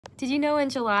Did you know in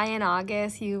July and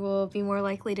August you will be more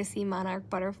likely to see monarch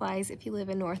butterflies if you live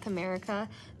in North America?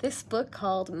 This book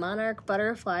called Monarch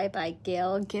Butterfly by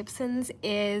Gail Gibsons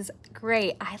is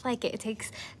great. I like it. It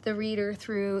takes the reader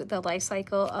through the life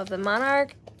cycle of the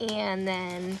monarch, and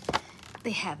then they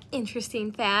have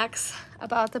interesting facts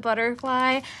about the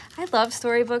butterfly. I love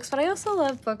storybooks, but I also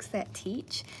love books that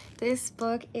teach. This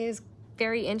book is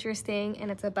very interesting,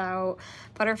 and it's about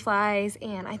butterflies,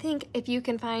 and I think if you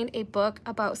can find a book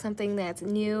about something that's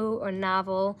new or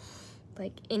novel,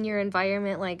 like in your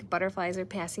environment, like butterflies are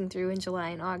passing through in July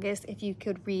and August, if you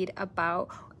could read about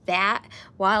that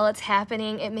while it's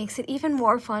happening, it makes it even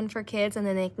more fun for kids, and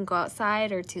then they can go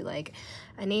outside or to like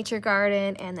a nature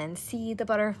garden and then see the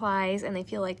butterflies and they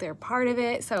feel like they're part of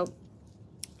it. So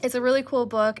it's a really cool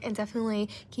book, and definitely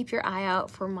keep your eye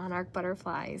out for monarch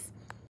butterflies.